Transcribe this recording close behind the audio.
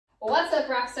What's up,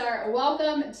 Rockstar?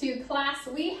 Welcome to class.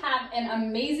 We have an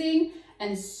amazing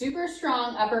and super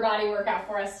strong upper body workout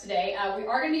for us today. We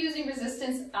are going to be using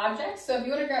resistance objects. So if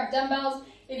you want to grab dumbbells,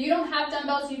 if you don't have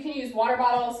dumbbells, you can use water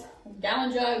bottles,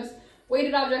 gallon jugs,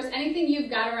 weighted objects, anything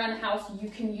you've got around the house, you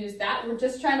can use that. We're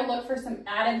just trying to look for some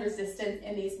added resistance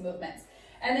in these movements.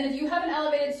 And then if you have an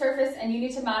elevated surface and you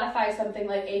need to modify something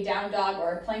like a down dog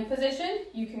or a plank position,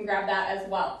 you can grab that as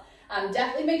well.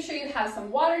 Definitely make sure you have some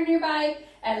water nearby,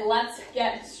 and let's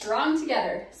get strong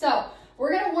together. So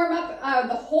we're gonna warm up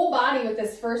the whole body with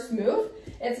this first move.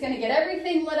 It's gonna get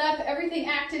everything lit up, everything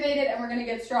activated, and we're gonna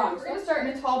get strong. We're gonna start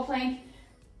in a tall plank.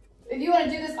 If you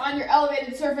wanna do this on your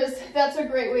elevated surface, that's a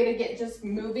great way to get just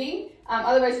moving.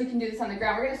 Otherwise, you can do this on the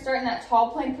ground. We're gonna start in that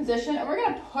tall plank position, and we're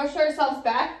gonna push ourselves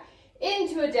back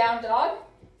into a down dog,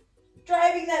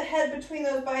 driving that head between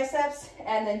those biceps,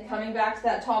 and then coming back to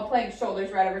that tall plank,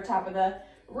 shoulders right over top of the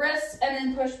wrists, and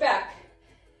then push back.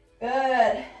 Good,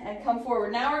 and come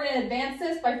forward. Now we're gonna advance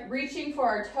this by reaching for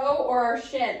our toe or our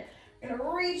shin. We're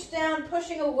gonna reach down,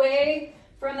 pushing away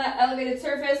from that elevated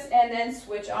surface, and then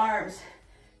switch arms.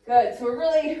 Good, so we're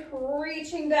really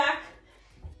reaching back,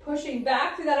 pushing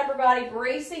back through that upper body,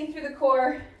 bracing through the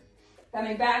core,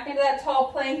 coming back into that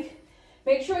tall plank.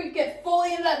 Make sure you get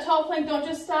fully into that tall plank. Don't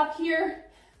just stop here.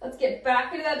 Let's get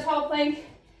back into that tall plank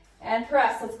and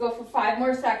press. Let's go for 5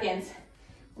 more seconds.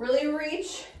 Really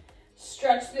reach,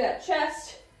 stretch through that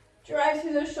chest, drive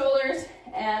through those shoulders,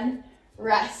 and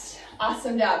rest.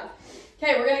 Awesome job.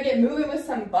 Okay, we're gonna get moving with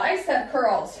some bicep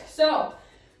curls. So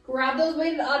grab those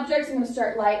weighted objects. I'm gonna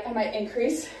start light. I might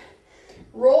increase.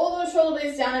 Roll those shoulder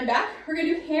blades down and back. We're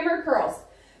gonna do hammer curls.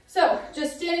 So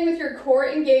just standing with your core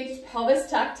engaged, pelvis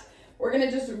tucked. We're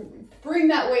gonna just bring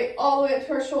that weight all the way up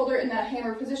to our shoulder in that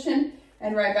hammer position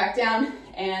and right back down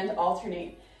and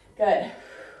alternate. Good.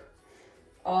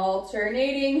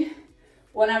 Alternating,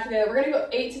 one after the other. We're gonna go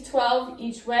 8 to 12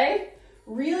 each way.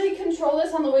 Really control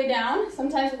this on the way down.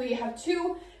 Sometimes we have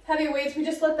too heavy weights, we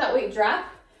just let that weight drop.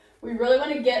 We really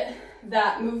wanna get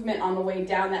that movement on the way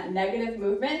down, that negative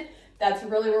movement. That's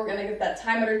really where we're gonna get that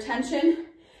time under tension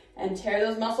and tear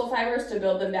those muscle fibers to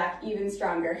build them back even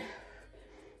stronger.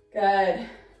 Good.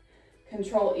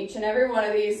 Control each and every one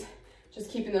of these.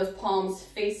 Just keeping those palms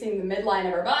facing the midline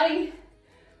of our body.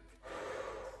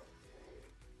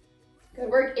 Good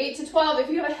work, 8 to 12. If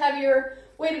you have a heavier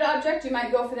weighted object, you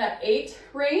might go for that 8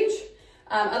 range.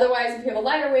 Otherwise, if you have a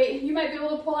lighter weight, you might be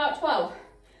able to pull out 12.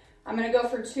 I'm gonna go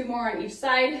for 2 more on each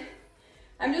side.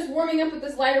 I'm just warming up with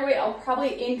this lighter weight. I'll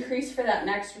probably increase for that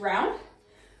next round.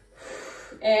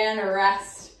 And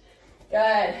rest.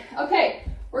 Good. Okay.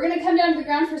 We're gonna come down to the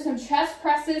ground for some chest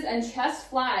presses and chest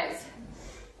flies.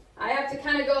 I have to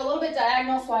kind of go a little bit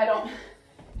diagonal so I don't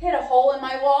hit a hole in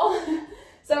my wall.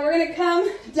 So we're gonna come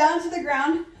down to the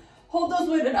ground, hold those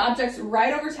weighted objects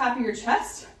right over top of your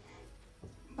chest.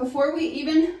 Before we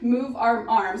even move our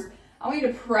arms, I want you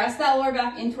to press that lower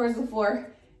back in towards the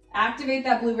floor, activate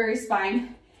that blueberry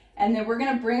spine, and then we're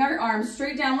gonna bring our arms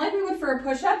straight down like we would for a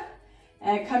push-up,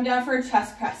 and come down for a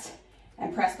chest press.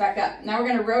 And press back up. Now we're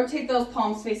gonna rotate those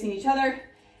palms facing each other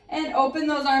and open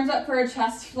those arms up for a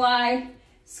chest fly.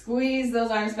 Squeeze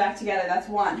those arms back together. That's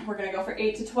 1. We're gonna go for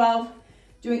 8 to 12.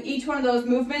 Doing each one of those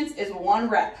movements is 1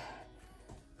 rep.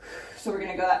 So we're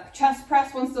gonna go that chest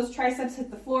press. Once those triceps hit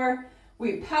the floor,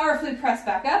 we powerfully press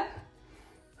back up.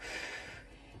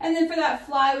 And then for that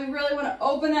fly, we really wanna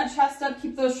open that chest up,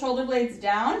 keep those shoulder blades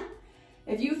down.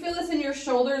 If you feel this in your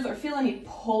shoulders or feel any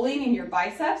pulling in your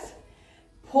biceps,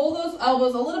 pull those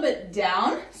elbows a little bit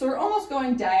down, so we're almost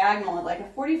going diagonal at like a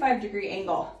 45-degree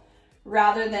angle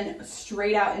rather than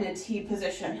straight out in a T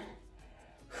position.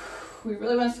 We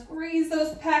really want to squeeze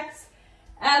those pecs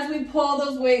as we pull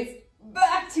those weights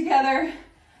back together.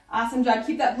 Awesome job.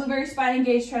 Keep that blueberry spine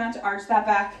engaged. Try not to arch that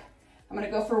back. I'm going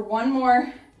to go for 1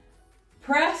 more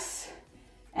press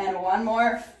and 1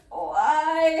 more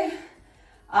fly.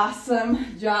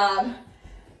 Awesome job.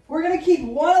 We're going to keep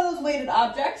one of those weighted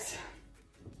objects.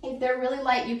 If they're really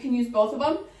light, you can use both of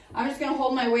them. I'm just gonna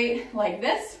hold my weight like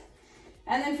this.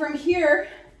 And then from here,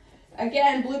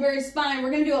 again, blueberry spine, we're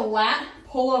gonna do a lat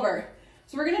pullover.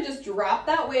 So we're gonna just drop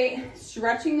that weight,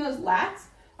 stretching those lats,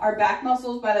 our back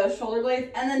muscles by those shoulder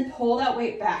blades, and then pull that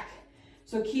weight back.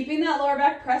 So keeping that lower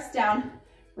back pressed down,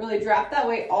 really drop that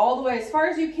weight all the way as far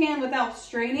as you can without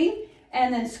straining,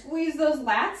 and then squeeze those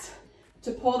lats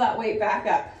to pull that weight back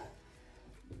up.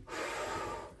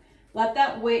 Let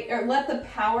that weight, or let the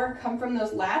power come from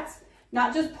those lats,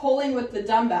 not just pulling with the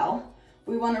dumbbell.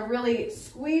 We want to really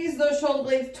squeeze those shoulder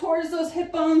blades towards those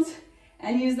hip bones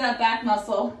and use that back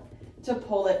muscle to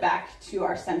pull it back to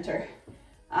our center.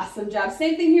 Awesome job.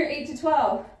 Same thing here, 8 to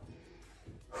 12.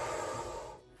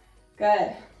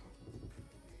 Good.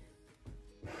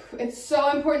 It's so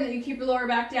important that you keep your lower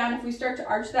back down. If we start to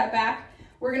arch that back,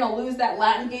 we're gonna lose that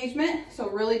lat engagement. So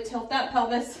really tilt that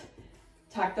pelvis,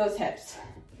 tuck those hips.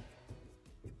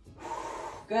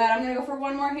 Good, I'm gonna go for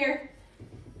one more here.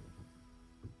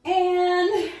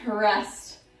 And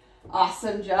rest.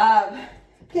 Awesome job.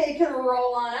 Okay, you can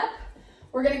roll on up.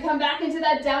 We're gonna come back into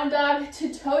that down dog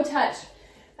to toe touch.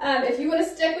 If you wanna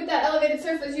stick with that elevated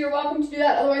surface, you're welcome to do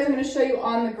that. Otherwise, I'm gonna show you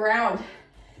on the ground.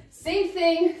 Same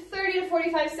thing, 30 to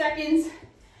 45 seconds.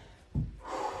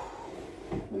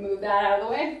 Move that out of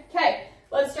the way. Okay,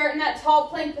 let's start in that tall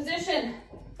plank position.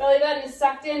 Belly button is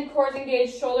sucked in, core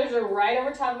engaged, shoulders are right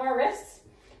over top of our wrists.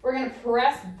 We're gonna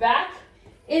press back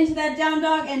into that down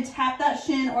dog and tap that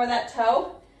shin or that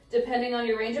toe, depending on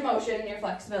your range of motion and your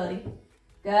flexibility.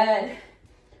 Good.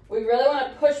 We really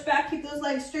wanna push back, keep those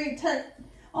legs straight,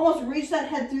 almost reach that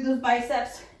head through those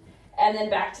biceps, and then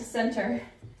back to center.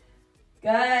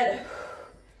 Good.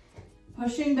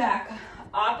 Pushing back,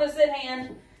 opposite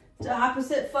hand to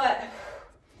opposite foot.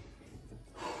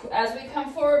 As we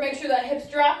come forward, make sure that hip's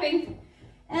dropping,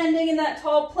 ending in that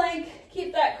tall plank.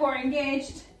 Keep that core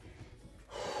engaged.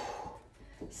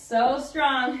 So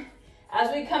strong. As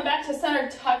we come back to center,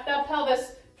 tuck that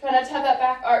pelvis. Try not to have that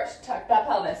back arch. Tuck that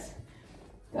pelvis.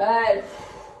 Good.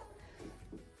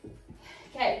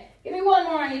 Okay, give me one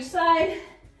more on each side.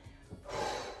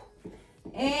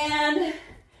 And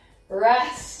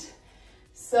rest.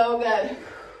 So good.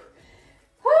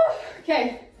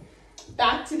 Okay,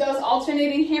 back to those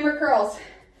alternating hammer curls.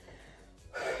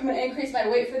 I'm gonna increase my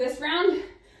weight for this round.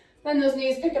 Bend those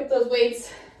knees, pick up those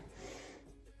weights.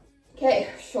 Okay,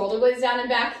 shoulder blades down and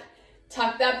back.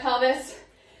 Tuck that pelvis,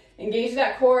 engage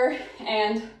that core,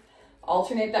 and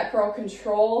alternate that curl.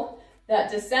 Control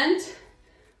that descent.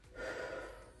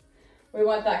 We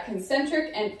want that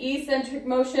concentric and eccentric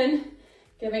motion,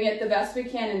 giving it the best we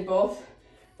can in both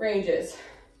ranges.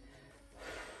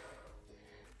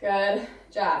 Good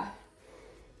job.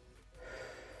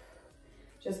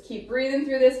 Just keep breathing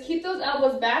through this. Keep those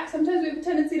elbows back. Sometimes we have a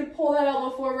tendency to pull that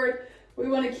elbow forward. We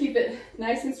want to keep it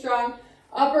nice and strong.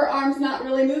 Upper arm's not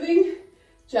really moving,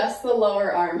 just the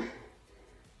lower arm.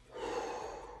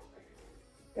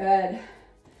 Good.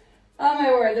 Oh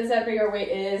my word, this that bigger weight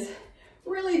is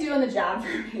really doing the job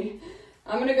for me.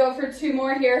 I'm gonna go for two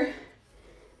more here.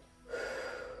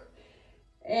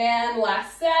 And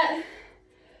last set.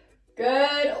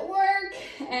 Good work,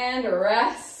 and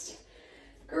rest.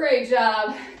 Great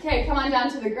job. Okay, come on down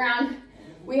to the ground.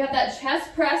 We have that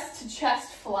chest press to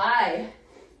chest fly.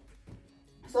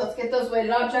 So let's get those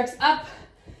weighted objects up.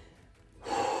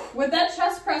 With that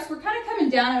chest press, we're kind of coming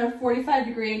down at a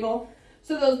 45-degree angle.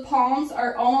 So those palms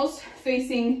are almost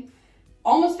facing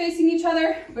each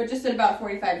other, but just at about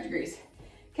 45 degrees.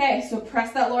 Okay, so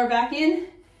press that lower back in,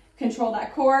 control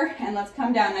that core, and let's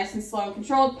come down nice and slow and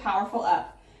controlled, powerful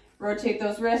up. Rotate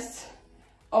those wrists,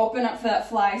 open up for that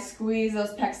fly, squeeze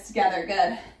those pecs together,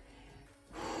 good.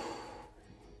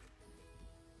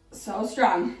 So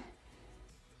strong.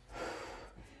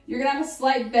 You're gonna have a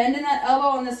slight bend in that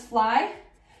elbow on this fly.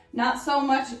 Not so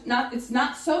much, it's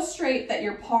not so straight that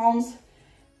your palms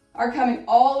are coming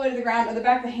all the way to the ground, or the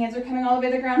back of the hands are coming all the way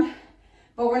to the ground,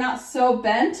 but we're not so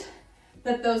bent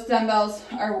that those dumbbells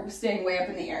are staying way up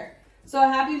in the air. So a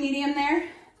happy medium there.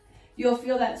 You'll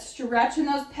feel that stretch in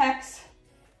those pecs,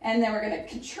 and then we're gonna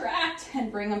contract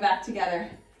and bring them back together.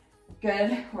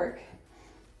 Good work.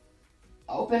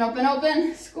 Open, open,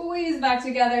 open, squeeze back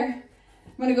together.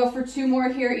 I'm gonna go for two more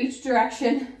here, each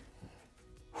direction.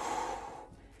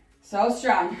 So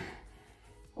strong.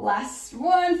 Last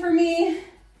one for me.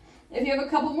 If you have a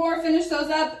couple more, finish those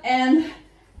up and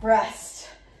rest.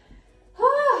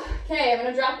 Okay, I'm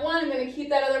gonna drop one, I'm gonna keep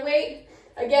that other weight.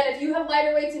 Again, if you have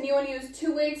lighter weights and you wanna use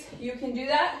two weights, you can do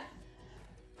that.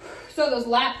 So those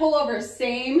lat pullovers,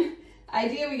 same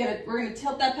idea. We're gonna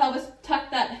tilt that pelvis,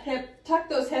 tuck that hip, tuck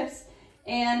those hips,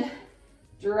 and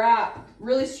drop.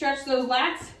 Really stretch those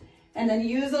lats, and then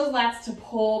use those lats to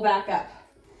pull back up.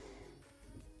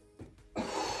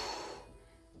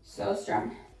 So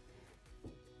strong.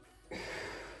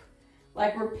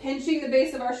 Like we're pinching the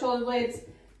base of our shoulder blades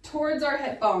towards our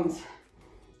hip bones.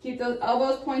 Keep those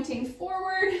elbows pointing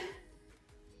forward.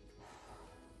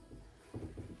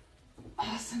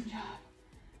 Awesome job.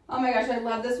 Oh my gosh, I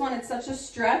love this one. It's such a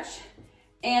stretch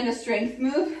and a strength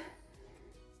move.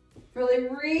 Really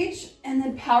reach and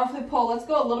then powerfully pull. Let's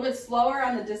go a little bit slower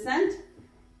on the descent.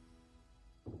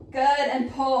 Good,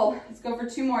 and pull. Let's go for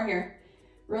two more here.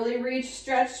 Really reach,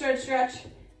 stretch, stretch, stretch.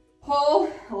 Pull,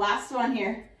 last one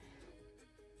here.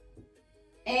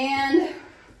 And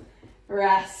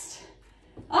rest.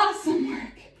 Awesome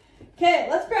work. Okay,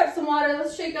 let's grab some water.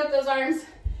 Let's shake out those arms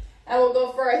and we'll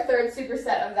go for our third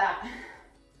superset of that.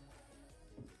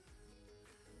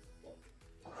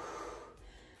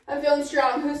 I'm feeling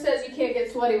strong. Who says you can't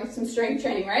get sweaty with some strength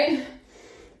training, right?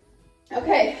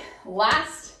 Okay,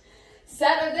 last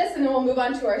set of this and then we'll move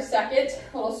on to our second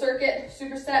little circuit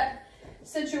superset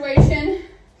situation.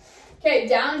 Okay,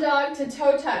 down dog to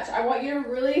toe touch. I want you to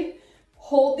really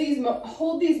hold these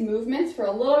movements for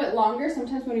a little bit longer.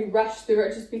 Sometimes when we rush through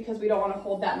it, just because we don't want to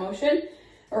hold that motion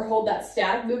or hold that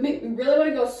static movement, we really want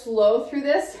to go slow through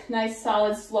this. Nice,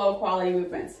 solid, slow quality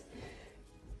movements.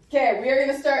 Okay, we are going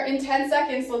to start in 10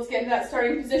 seconds. Let's get into that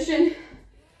starting position.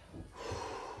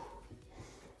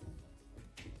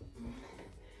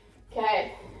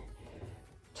 Okay,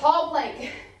 tall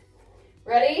plank.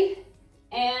 Ready?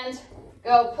 And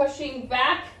go, pushing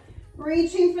back,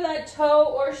 reaching for that toe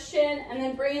or shin, and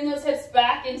then bringing those hips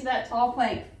back into that tall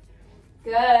plank.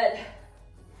 Good.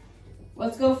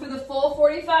 Let's go for the full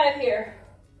 45 here.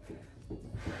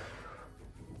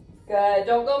 Good.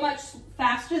 Don't go much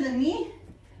faster than me.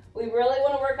 We really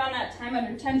want to work on that time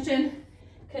under tension,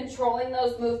 controlling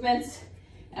those movements,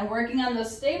 and working on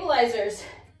those stabilizers.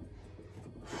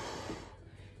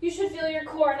 You should feel your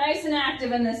core nice and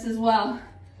active in this as well.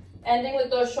 Ending with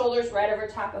those shoulders right over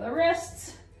top of the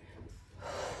wrists.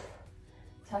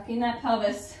 Tucking that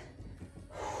pelvis.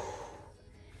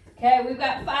 Okay, we've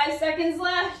got 5 seconds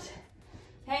left.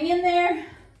 Hang in there.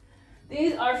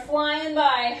 These are flying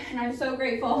by, and I'm so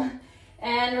grateful.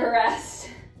 And rest.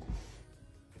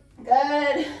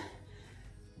 Good.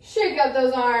 Shake out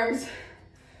those arms.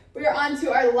 We are on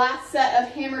to our last set of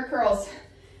hammer curls.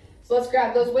 So let's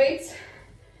grab those weights.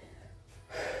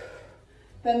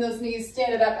 Bend those knees,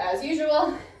 stand it up as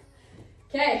usual.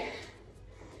 Okay,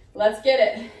 let's get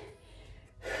it.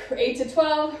 8 to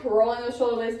 12, rolling those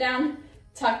shoulder blades down,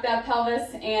 tuck that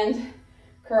pelvis and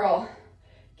curl.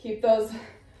 Keep those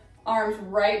arms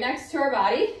right next to our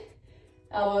body.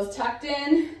 Elbows tucked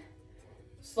in,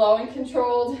 slow and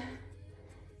controlled.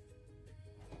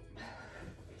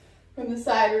 From the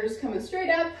side, we're just coming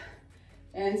straight up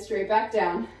and straight back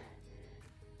down.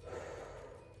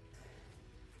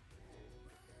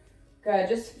 Good,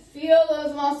 just feel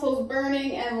those muscles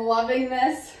burning and loving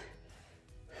this.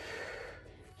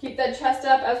 Keep that chest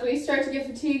up as we start to get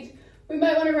fatigued. We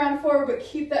might want to round forward, but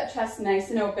keep that chest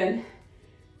nice and open.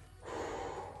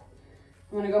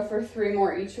 I'm gonna go for 3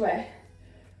 more each way.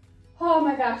 Oh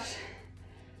my gosh.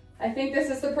 I think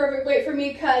this is the perfect weight for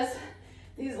me because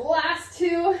these last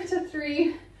 2 to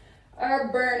 3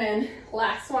 are burning.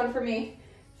 Last one for me.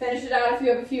 Finish it out if you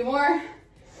have a few more.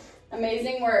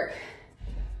 Amazing work.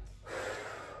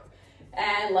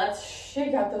 And let's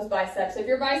shake out those biceps. If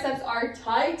your biceps are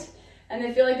tight and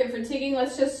they feel like they're fatiguing,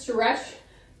 let's just stretch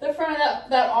the front of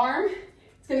that arm.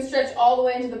 It's gonna stretch all the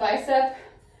way into the bicep.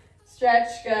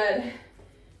 Stretch, good,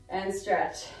 and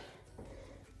stretch.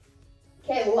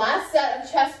 Okay, last set of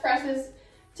chest presses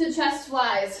to chest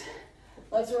flies.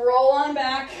 Let's roll on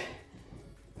back.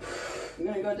 I'm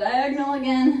gonna go diagonal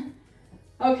again.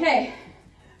 Okay,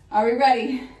 are we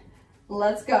ready?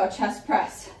 Let's go, chest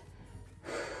press.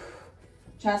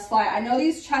 Chest fly. I know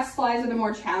these chest flies are the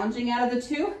more challenging out of the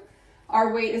 2.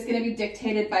 Our weight is going to be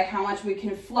dictated by how much we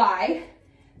can fly.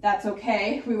 That's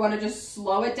okay. We want to just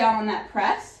slow it down on that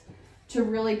press to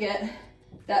really get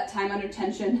that time under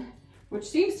tension, which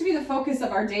seems to be the focus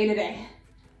of our day today.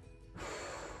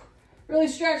 Really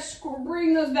stretch,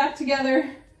 bring those back together.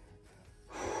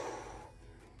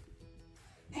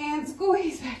 And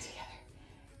squeeze back together.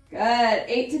 Good,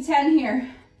 8 to 10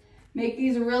 here. Make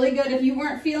these really good. If you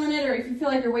weren't feeling it or if you feel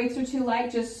like your weights are too light,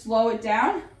 just slow it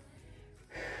down.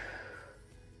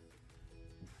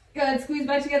 Good, squeeze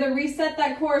back together, reset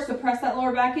that core, so press that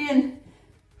lower back in.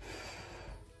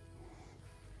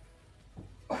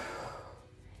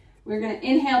 We're gonna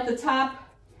inhale at the top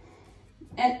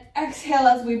and exhale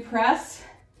as we press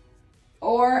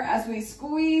or as we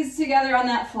squeeze together on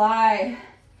that fly.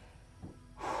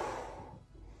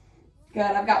 Good,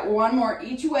 I've got 1 more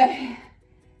each way.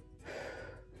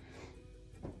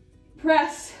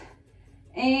 Press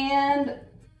and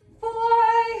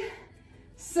fly.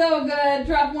 So good.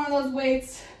 Drop one of those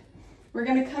weights. We're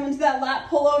gonna come into that lat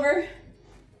pullover.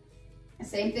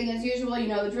 Same thing as usual, you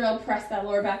know the drill. Press that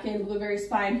lower back in, blueberry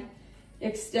spine.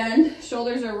 Extend.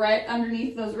 Shoulders are right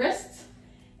underneath those wrists.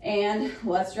 And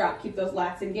let's drop. Keep those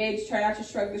lats engaged. Try not to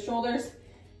shrug the shoulders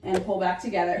and pull back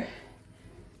together.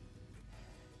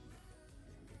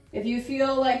 If you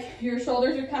feel like your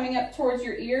shoulders are coming up towards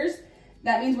your ears,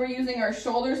 that means we're using our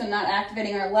shoulders and not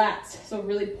activating our lats. So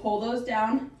really pull those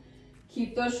down.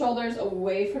 Keep those shoulders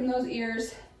away from those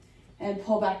ears and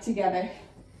pull back together.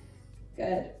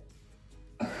 Good.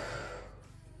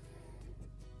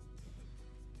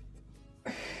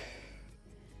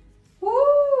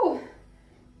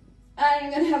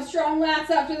 lats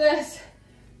after this.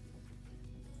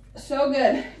 So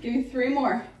good. Give you 3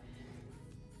 more.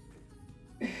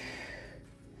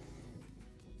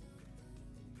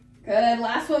 Good,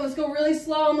 last one. Let's go really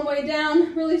slow on the way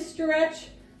down. Really stretch,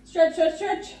 stretch, stretch,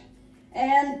 stretch,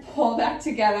 and pull back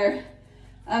together.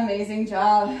 Amazing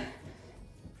job.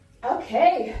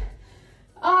 Okay,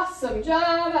 awesome job.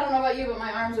 I don't know about you, but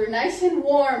my arms are nice and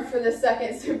warm for this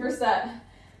second superset.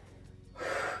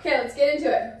 Okay, let's get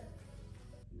into it.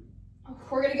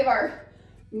 We're gonna give our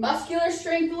muscular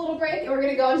strength a little break, and we're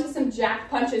gonna go into some jack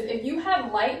punches. If you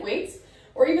have light weights,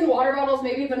 or even water bottles,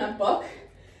 maybe even a book,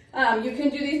 you can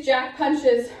do these jack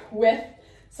punches with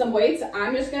some weights.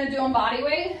 I'm just gonna do them body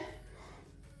weight,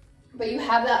 but you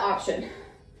have that option.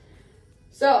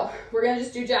 So we're gonna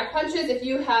just do jack punches. If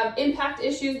you have impact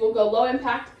issues, we'll go low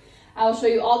impact. I'll show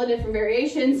you all the different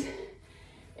variations,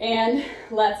 and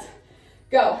let's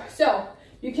go. So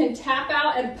you can tap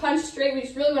out and punch straight. We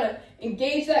just really wanna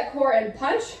engage that core and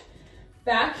punch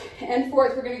back and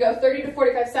forth. We're gonna go 30 to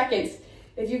 45 seconds.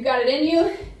 If you've got it in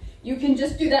you, you can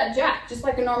just do that jack, just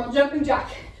like a normal jumping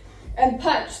jack, and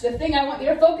punch. The thing I want you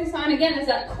to focus on again is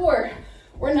that core.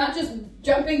 We're not just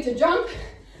jumping to jump.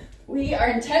 We are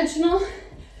intentional.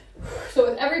 So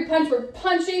with every punch, we're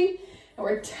punching and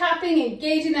we're tapping,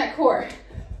 engaging that core.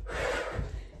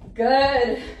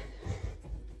 Good.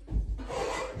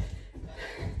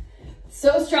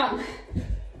 So strong.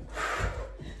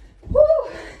 Woo.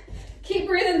 Keep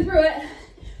breathing through it.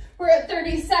 We're at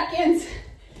 30 seconds.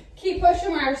 Keep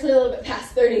pushing. We're actually a little bit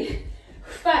past 30.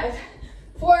 5,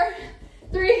 4,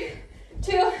 3,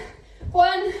 2,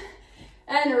 1,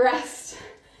 and rest.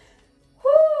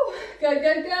 Woo. Good,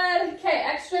 good, good. Okay,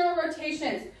 external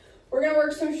rotations. We're gonna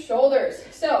work some shoulders.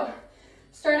 So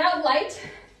start out light,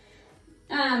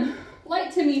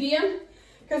 light to medium,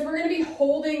 because we're gonna be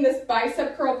holding this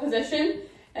bicep curl position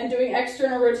and doing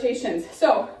external rotations.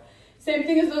 So same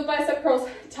thing as those bicep curls,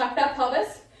 tuck that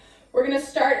pelvis. We're gonna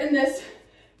start in this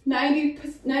 90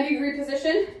 degree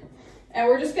position, and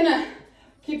we're just gonna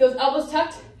keep those elbows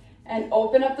tucked and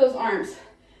open up those arms.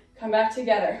 Come back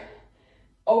together,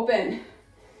 open.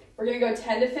 We're gonna go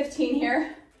 10 to 15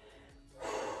 here.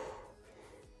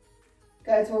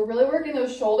 Good, so we're really working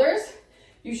those shoulders.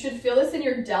 You should feel this in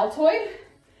your deltoid.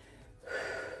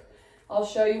 I'll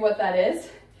show you what that is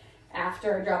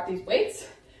after I drop these weights.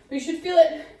 But you should feel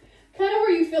it kind of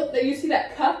where you feel that you see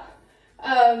that cup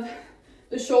of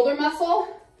the shoulder muscle.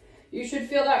 You should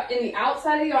feel that in the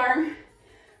outside of the arm,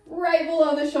 right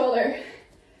below the shoulder.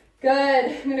 Good,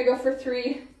 I'm gonna go for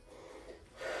 3,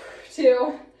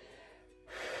 2,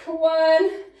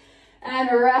 1, and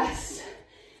rest.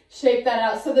 Shape that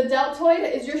out. So the deltoid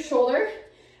is your shoulder.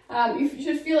 You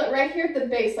should feel it right here at the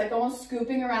base, like almost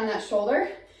scooping around that shoulder.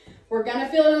 We're gonna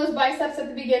feel it in those biceps at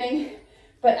the beginning,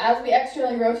 but as we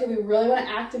externally rotate, we really wanna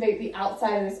activate the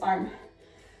outside of this arm.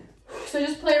 So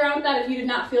just play around with that. If you did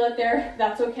not feel it there,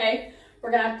 that's okay.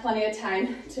 We're gonna have plenty of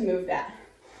time to move that.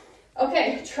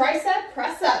 Okay, tricep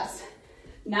press ups.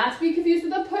 Not to be confused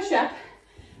with a push up,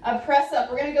 a press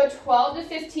up. We're gonna go 12 to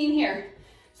 15 here.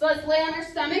 So let's lay on our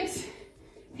stomachs.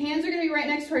 Hands are gonna be right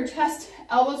next to our chest.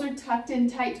 Elbows are tucked in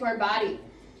tight to our body.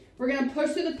 We're gonna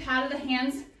push through the pad of the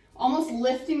hands, almost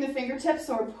lifting the fingertips,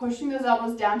 so we're pushing those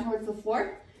elbows down towards the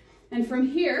floor. And from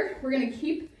here, we're gonna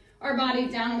keep our body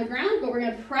down on the ground, but we're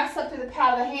gonna press up through the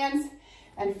pad of the hands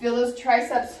and feel those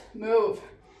triceps move.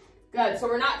 Good, so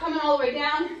we're not coming all the way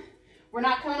down. We're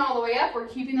not coming all the way up. We're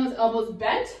keeping those elbows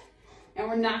bent, and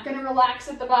we're not gonna relax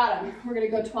at the bottom. We're gonna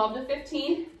go 12 to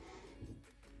 15.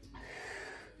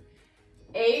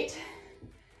 8,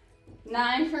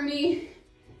 9 for me,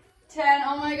 10,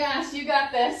 oh my gosh, you got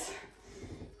this.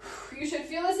 You should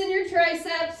feel this in your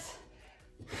triceps.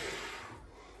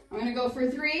 I'm gonna go for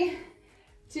 3,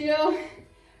 2,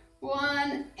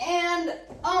 1, and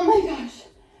oh my gosh,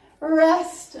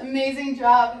 rest. Amazing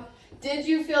job. Did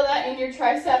you feel that in your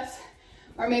triceps?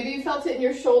 Or maybe you felt it in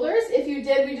your shoulders. If you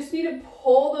did, we just need to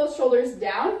pull those shoulders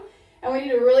down, and we need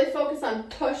to really focus on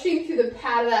pushing through the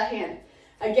pad of that hand.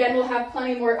 Again, we'll have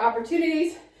plenty more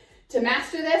opportunities to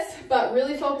master this, but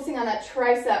really focusing on that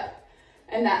tricep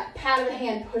and that pad of the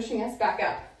hand pushing us back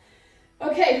up.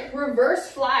 Okay,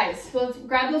 reverse flies. So let's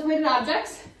grab those weighted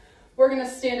objects. We're gonna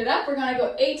stand it up. We're gonna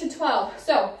go 8 to 12.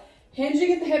 So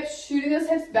hinging at the hips, shooting those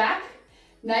hips back,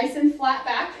 nice and flat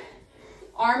back.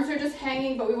 Arms are just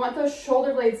hanging, but we want those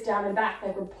shoulder blades down and back,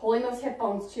 like we're pulling those hip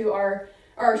bones to our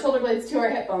shoulder blades to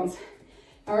our hip bones.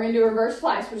 And we're gonna do reverse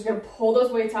flies. We're just gonna pull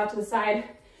those weights out to the side,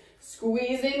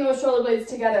 squeezing those shoulder blades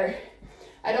together.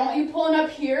 I don't want you pulling up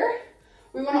here.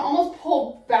 We wanna almost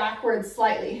pull backwards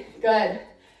slightly. Good,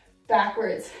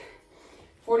 backwards.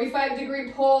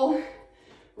 45-degree pull,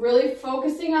 Really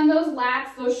focusing on those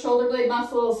lats, those shoulder blade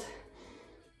muscles,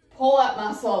 pull-up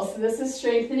muscles. So this is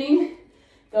strengthening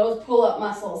those pull-up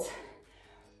muscles.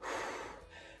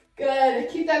 Good.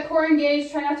 Keep that core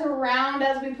engaged. Try not to round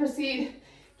as we proceed.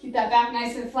 Keep that back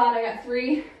nice and flat. I got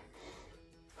 3,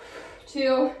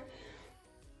 2,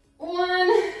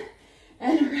 1,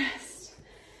 and rest.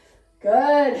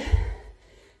 Good.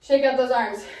 Shake out those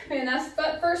arms. Man,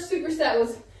 that first superset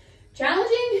was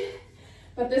challenging,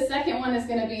 but this second one is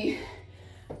gonna be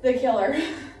the killer.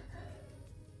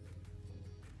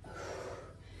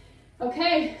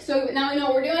 Okay, so now we know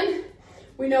what we're doing.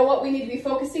 We know what we need to be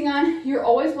focusing on. You're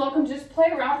always welcome to just play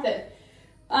around with it.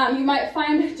 You might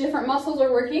find different muscles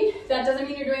are working. That doesn't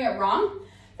mean you're doing it wrong.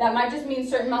 That might just mean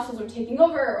certain muscles are taking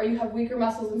over or you have weaker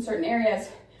muscles in certain areas.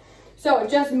 So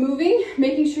just moving,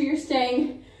 making sure you're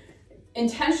staying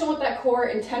intentional with that core,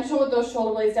 intentional with those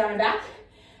shoulder blades down and back,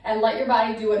 and let your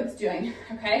body do what it's doing,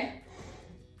 okay?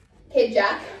 Okay,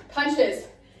 jack, punches.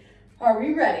 Are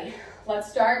we ready?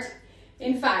 Let's start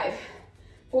in 5,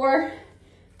 4,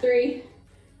 3,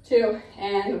 2,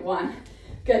 and 1.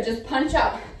 Good, just punch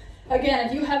out. Again,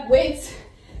 if you have weights,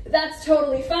 that's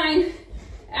totally fine.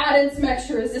 Add in some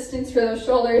extra resistance for those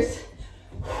shoulders.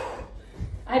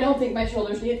 I don't think my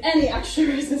shoulders need any extra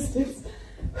resistance.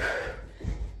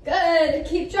 Good,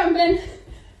 keep jumping.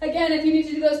 Again, if you need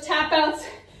to do those tap outs,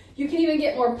 you can even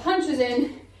get more punches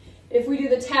in if we do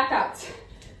the tap outs.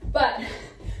 But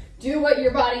do what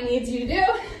your body needs you to do.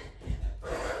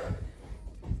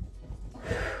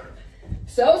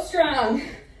 So strong.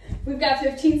 We've got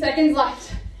 15 seconds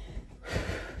left.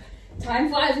 Time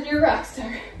flies when you're a rock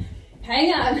star.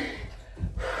 Hang on.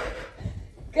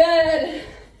 Good.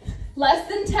 Less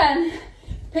than 10.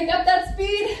 Pick up that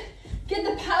speed. Get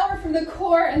the power from the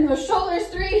core and those shoulders.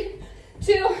 3,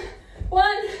 2,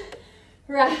 1.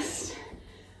 Rest.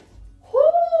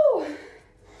 Woo.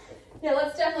 Yeah,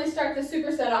 let's definitely start the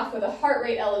superset off with a heart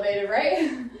rate elevated, right?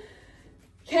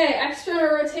 Okay,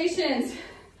 external rotations.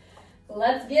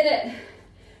 Let's get it.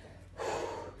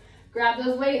 Grab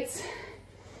those weights.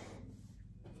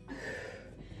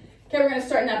 Okay, we're gonna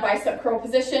start in that bicep curl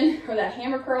position or that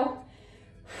hammer curl.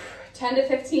 10 to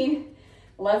 15,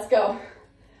 let's go.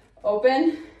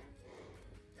 Open.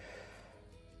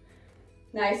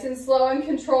 Nice and slow and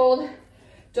controlled.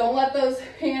 Don't let those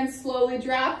hands slowly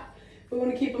drop. We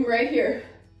wanna keep them right here.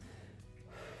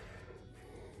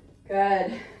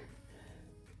 Good.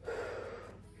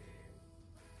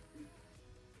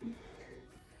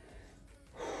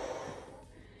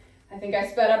 I think I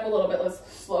sped up a little bit. Let's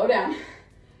slow down.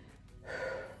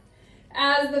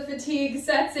 As the fatigue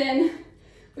sets in,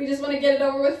 we just want to get it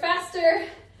over with faster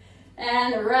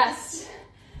and rest.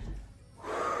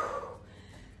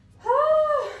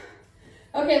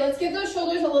 Okay, let's give those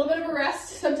shoulders a little bit of a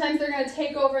rest. Sometimes they're going to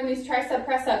take over in these tricep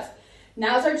press ups.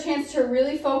 Now's our chance to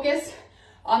really focus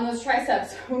on those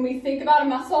triceps. When we think about a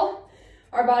muscle,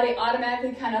 our body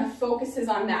automatically kind of focuses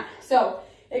on that. So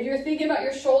if you're thinking about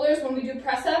your shoulders when we do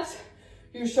press ups,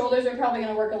 your shoulders are probably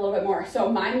going to work a little bit more. So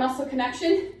mind muscle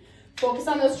connection, focus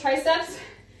on those triceps,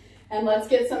 and let's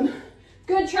get some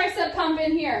good tricep pump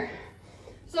in here.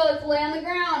 So let's lay on the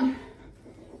ground.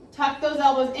 Tuck those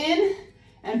elbows in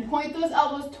and point those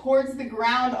elbows towards the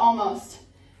ground almost.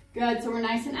 Good, so we're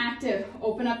nice and active.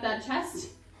 Open up that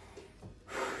chest.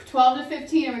 12 to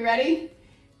 15, are we ready?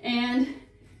 And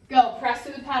go, press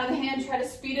through the palm of the hand, try to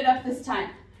speed it up this time.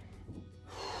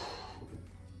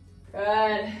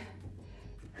 Good.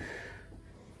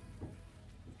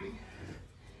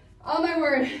 Oh my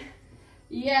word.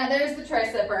 Yeah, there's the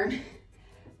tricep burn.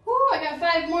 Whew, I got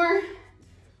 5 more.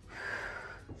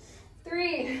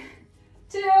 3,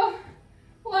 2,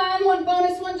 1. One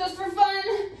bonus one just for fun.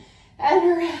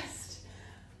 And rest.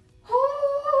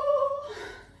 Oh,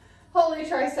 holy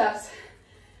triceps.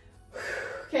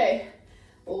 Okay,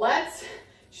 let's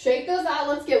shake those out.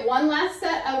 Let's get one last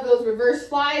set of those reverse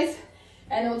flies,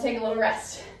 and then we'll take a little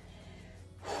rest.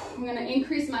 I'm gonna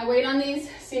increase my weight on these,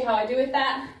 see how I do with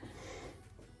that.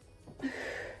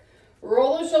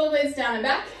 Roll those shoulder blades down and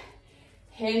back.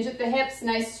 Hinge at the hips,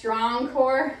 nice strong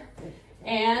core,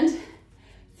 and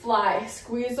fly.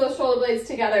 Squeeze those shoulder blades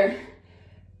together.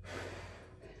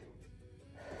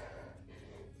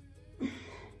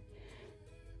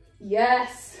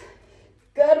 Yes,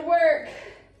 good work.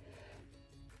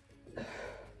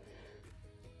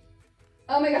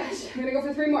 Oh my gosh, I'm gonna go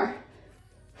for 3 more.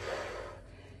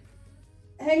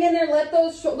 Hang in there, let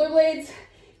those shoulder blades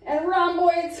and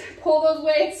rhomboids pull those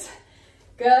weights.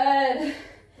 Good.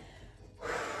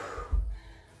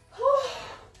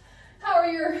 How are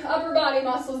your upper body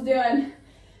muscles doing?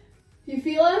 You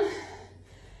feel them?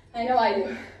 I know I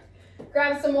do.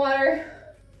 Grab some water.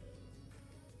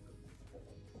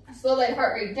 Slow that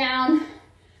heart rate down.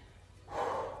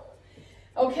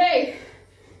 Okay,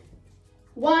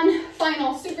 one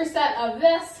final superset of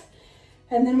this,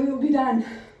 and then we will be done.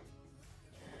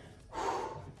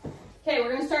 Okay,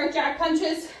 we're gonna start with jack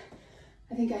punches.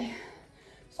 I think I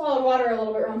swallowed water a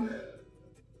little bit wrong.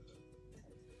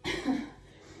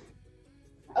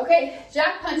 Okay,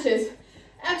 jack punches,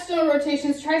 external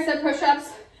rotations, tricep push-ups,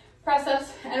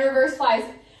 press-ups, and reverse flies.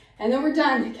 And then we're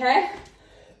done, okay?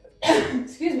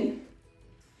 Excuse me.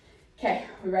 Okay,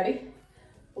 we ready?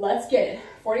 Let's get it.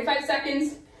 45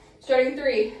 seconds, starting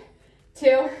 3,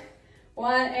 2,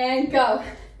 1, and go.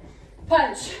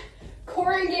 Punch.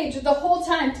 Core engaged the whole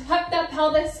time. Tuck that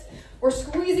pelvis. We're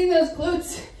squeezing those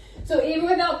glutes. So even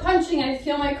without punching, I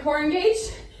feel my core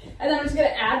engaged. And then I'm just gonna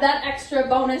add that extra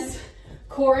bonus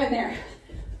core in there.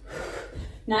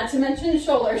 Not to mention the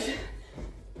shoulders.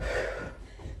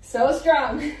 So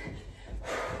strong.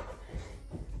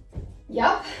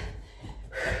 Yup.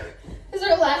 This is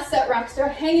our last set,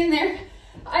 Rockstar. Hang in there.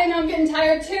 I know I'm getting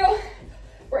tired too.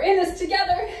 We're in this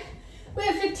together. We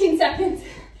have 15 seconds.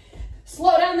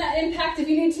 Slow down that impact if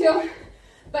you need to,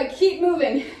 but keep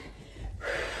moving.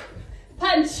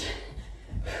 Punch.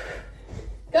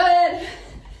 Good.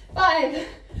 5,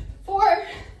 4,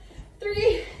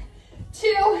 3,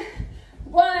 2,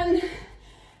 1,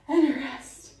 and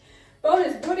rest.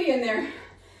 Bonus booty in there.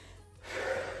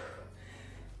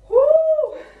 Woo.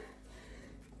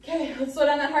 Okay, let's slow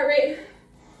down that heart rate.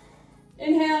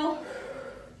 Inhale,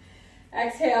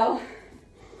 exhale.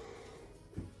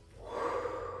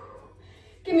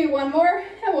 Give me one more,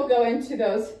 and we'll go into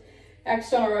those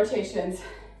external rotations.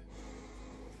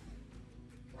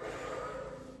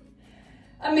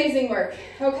 Amazing work.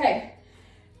 Okay,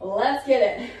 let's get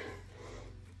it.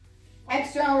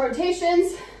 External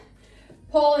rotations.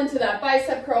 Pull into that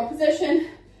bicep curl position.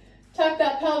 Tuck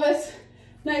that pelvis.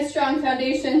 Nice strong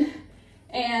foundation.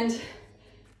 And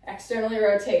externally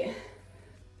rotate.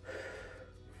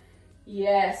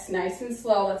 Yes, nice and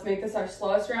slow. Let's make this our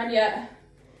slowest round yet.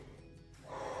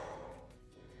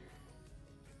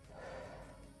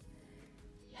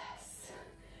 Yes.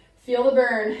 Feel the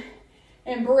burn.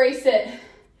 Embrace it.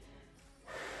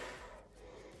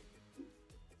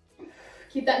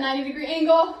 Keep that 90-degree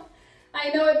angle. I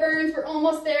know it burns. We're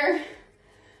almost there.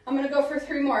 I'm going to go for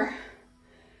 3 more.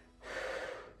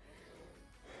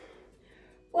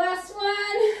 Last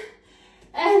one.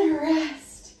 And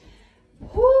rest.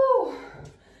 Woo.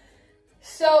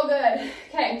 So good.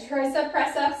 Okay, tricep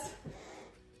press ups.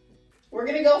 We're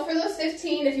going to go for those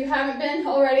 15. If you haven't been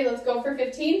already, let's go for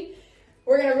 15.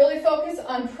 We're going to really focus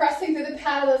on pressing through the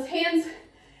pad of those hands,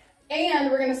 and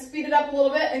we're going to speed it up a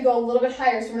little bit and go a little bit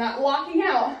higher. So we're not locking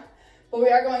out, but we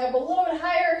are going up a little bit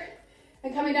higher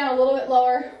and coming down a little bit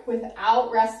lower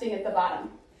without resting at the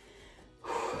bottom.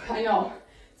 I know,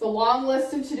 it's a long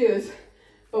list of to-dos,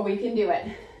 but we can do it.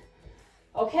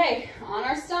 Okay, on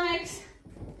our stomachs,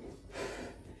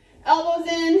 elbows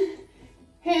in,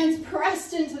 hands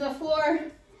pressed into the floor.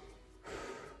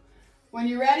 When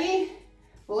you're ready,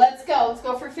 let's go. Let's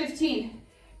go for 15.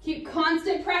 Keep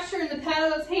constant pressure in the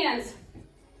pad of those hands.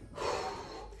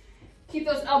 Keep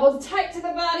those elbows tight to the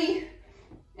body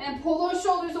and pull those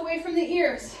shoulders away from the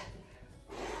ears.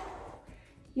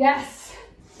 Yes.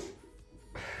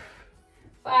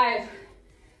 5,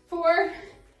 4,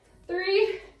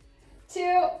 3, 2,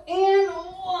 and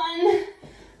 1.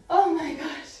 Oh my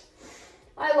gosh.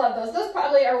 I love those. Those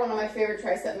probably are one of my favorite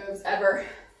tricep moves ever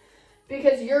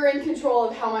because you're in control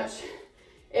of how much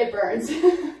it burns.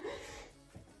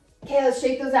 Okay, let's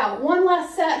shake those out. One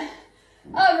last set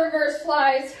of reverse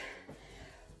flies.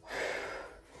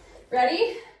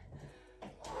 Ready?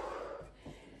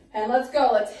 And let's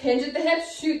go. Let's hinge at the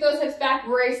hips, shoot those hips back,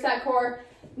 brace that core.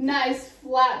 Nice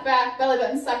flat back, belly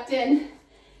button sucked in.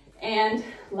 And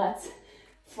let's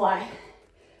fly.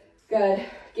 Good.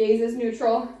 Gaze is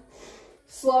neutral.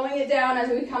 Slowing it down as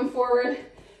we come forward.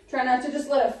 Try not to just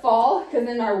let it fall, because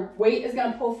then our weight is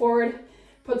going to pull forward.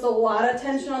 Puts a lot of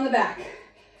tension on the back.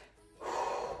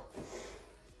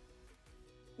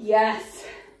 Yes.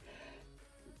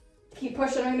 Keep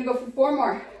pushing. I'm going to go for 4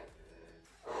 more.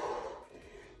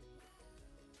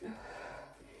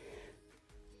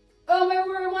 Oh my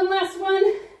word, one last one.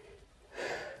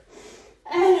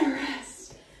 And a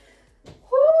rest.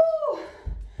 Woo.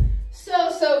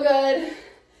 So, so good.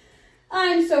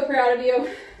 I'm so proud of you.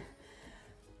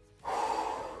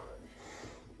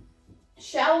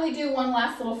 Shall we do one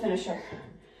last little finisher?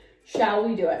 Shall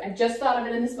we do it? I just thought of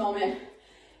it in this moment,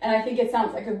 and I think it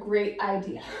sounds like a great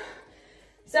idea.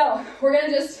 So we're gonna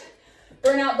just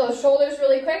burn out those shoulders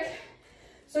really quick.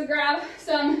 So grab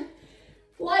some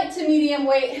light to medium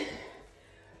weight.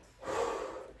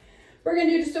 We're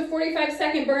gonna do just a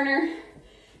 45-second burner,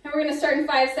 and we're gonna start in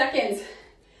 5 seconds.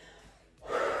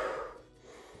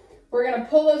 We're gonna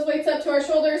pull those weights up to our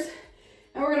shoulders,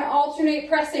 and we're gonna alternate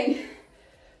pressing.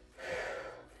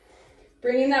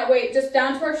 Bringing that weight just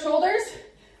down to our shoulders,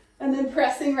 and then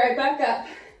pressing right back up.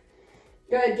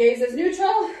 Good, gaze is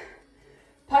neutral.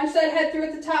 Punch that head through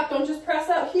at the top. Don't just press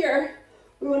out here.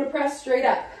 We wanna press straight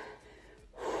up.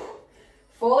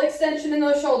 Full extension in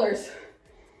those shoulders.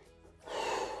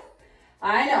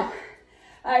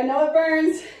 I know it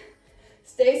burns.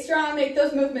 Stay strong, make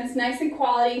those movements nice and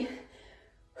quality.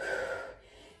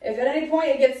 If at any point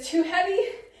it gets too heavy,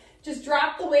 just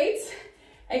drop the weights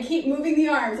and keep moving the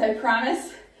arms. I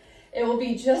promise it will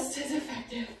be just as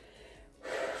effective.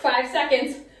 5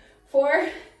 seconds. 4,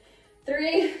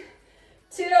 3,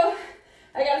 2.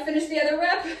 I gotta finish the other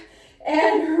rep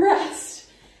and rest.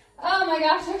 Oh my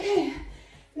gosh, okay.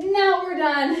 Now we're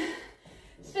done.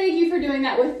 Thank you for doing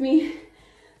that with me.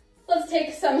 Let's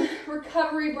take some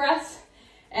recovery breaths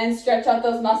and stretch out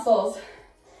those muscles.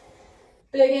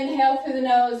 Big inhale through the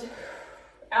nose,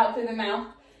 out through the mouth.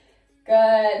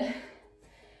 Good.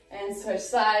 And switch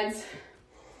sides.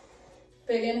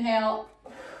 Big inhale,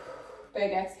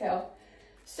 big exhale.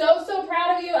 So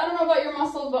proud of you. I don't know about your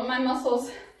muscles, but my muscles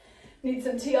need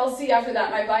some TLC after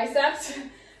that. My biceps.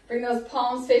 Bring those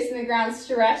palms facing the ground,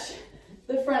 stretch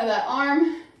the front of that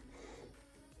arm.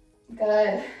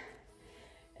 Good.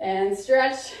 And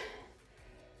stretch.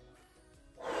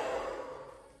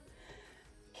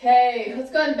 Okay,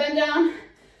 let's go ahead and bend down.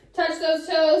 Touch those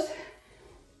toes.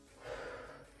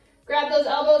 Grab those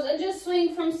elbows and just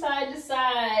swing from side to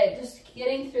side. Just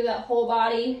getting through that whole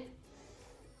body.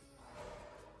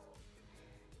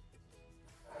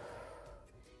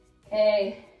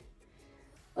 Okay,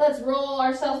 let's roll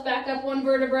ourselves back up one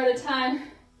vertebra at a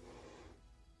time.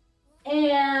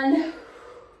 And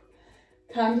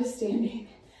come to standing.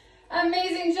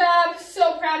 Amazing job.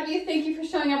 So proud of you. Thank you for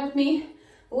showing up with me.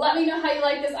 Let me know how you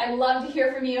like this. I'd love to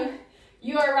hear from you.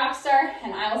 You are a rock star,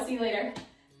 and I will see you later.